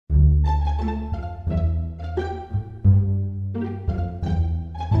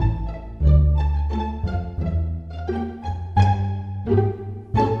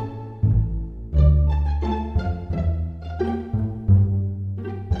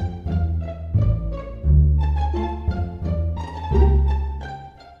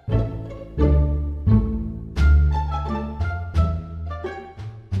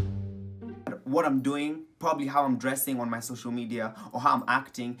I'm doing, probably how I'm dressing on my social media or how I'm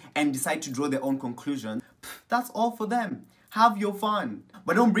acting, and decide to draw their own conclusions. That's all for them. Have your fun.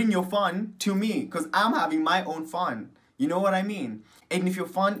 But don't bring your fun to me, because I'm having my own fun. You know what I mean? And if your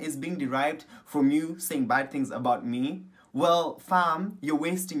fun is being derived from you saying bad things about me, well, fam, you're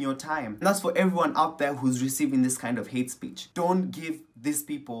wasting your time. And that's for everyone out there who's receiving this kind of hate speech. Don't give these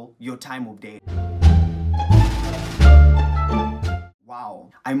people your time of day. Wow,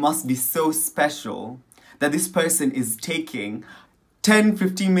 I must be so special that this person is taking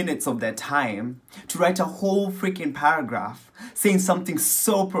 10-15 minutes of their time to write a whole freaking paragraph saying something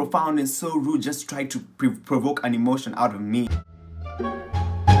so profound and so rude just to try to provoke an emotion out of me.